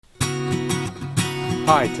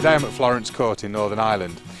Hi, today I'm at Florence Court in Northern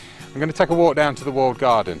Ireland. I'm going to take a walk down to the walled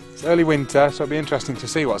garden. It's early winter, so it'll be interesting to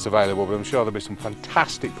see what's available, but I'm sure there'll be some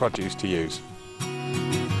fantastic produce to use.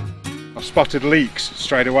 I've spotted leeks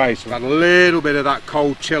straight away, so I've had a little bit of that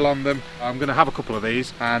cold chill on them. I'm going to have a couple of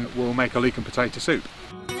these and we'll make a leek and potato soup.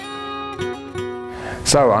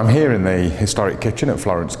 So I'm here in the historic kitchen at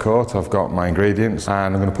Florence Court. I've got my ingredients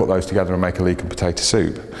and I'm going to put those together and make a leek and potato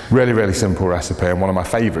soup. Really simple recipe and one of my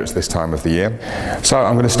favourites this time of the year. So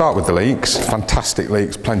I'm going to start with the leeks. Fantastic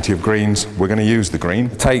leeks, plenty of greens. We're going to use the green.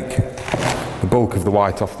 Take the bulk of the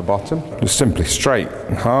white off the bottom, just simply straight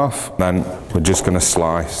in half. Then we're just going to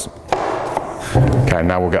slice. Okay,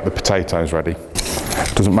 now we'll get the potatoes ready.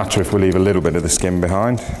 Doesn't matter if we leave a little bit of the skin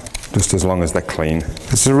behind, just as long as they're clean.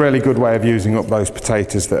 This is a really good way of using up those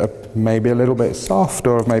potatoes that are maybe a little bit soft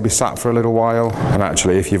or have maybe sat for a little while. And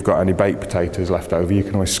actually, if you've got any baked potatoes left over, you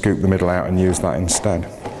can always scoop the middle out and use that instead.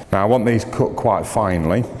 Now I want these cooked quite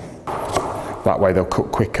finely, that way they'll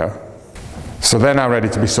cook quicker. So they're now ready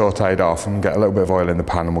to be sautéed off, and get a little bit of oil in the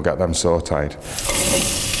pan and we'll get them sautéed.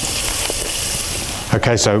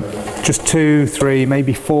 Okay, so just 2, 3,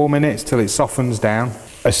 maybe 4 minutes till it softens down.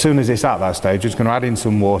 As soon as it's at that stage, just going to add in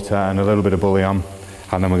some water and a little bit of bouillon,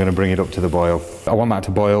 and then we're going to bring it up to the boil. I want that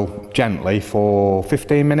to boil gently for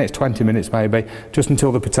 15 minutes, 20 minutes maybe, just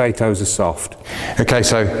until the potatoes are soft. Okay,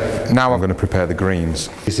 so now I'm going to prepare the greens.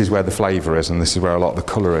 This is where the flavour is, and this is where a lot of the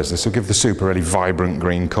colour is. This will give the soup a really vibrant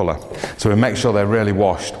green colour. So we make sure they're really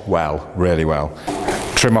washed well, really well.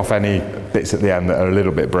 Trim off any bits at the end that are a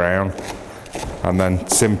little bit brown, and then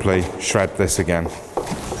simply shred this again.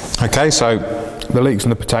 Okay, so the leeks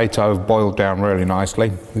and the potato have boiled down really nicely.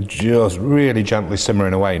 They're just really gently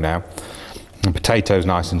simmering away now. The potato's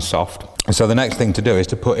nice and soft. And so the next thing to do is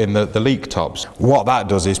to put in the leek tops. What that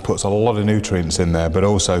does is puts a lot of nutrients in there, but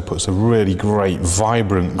also puts a really great,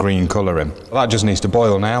 vibrant green colour in. That just needs to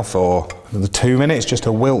boil now for another 2 minutes, just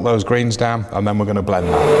to wilt those greens down, and then we're going to blend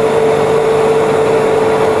that.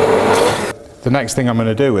 The next thing I'm going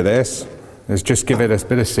to do with this is just give it a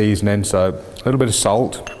bit of seasoning, so a little bit of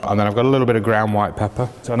salt, and then I've got a little bit of ground white pepper.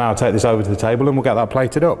 So now I'll take this over to the table and we'll get that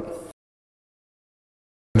plated up.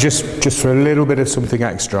 Just for a little bit of something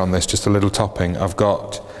extra on this, just a little topping, I've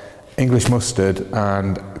got English mustard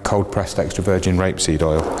and cold pressed extra virgin rapeseed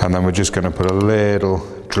oil, and then we're just going to put a little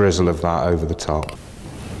drizzle of that over the top.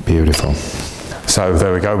 Beautiful. So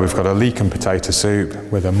there we go, we've got a leek and potato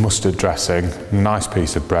soup with a mustard dressing, nice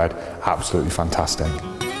piece of bread, absolutely fantastic.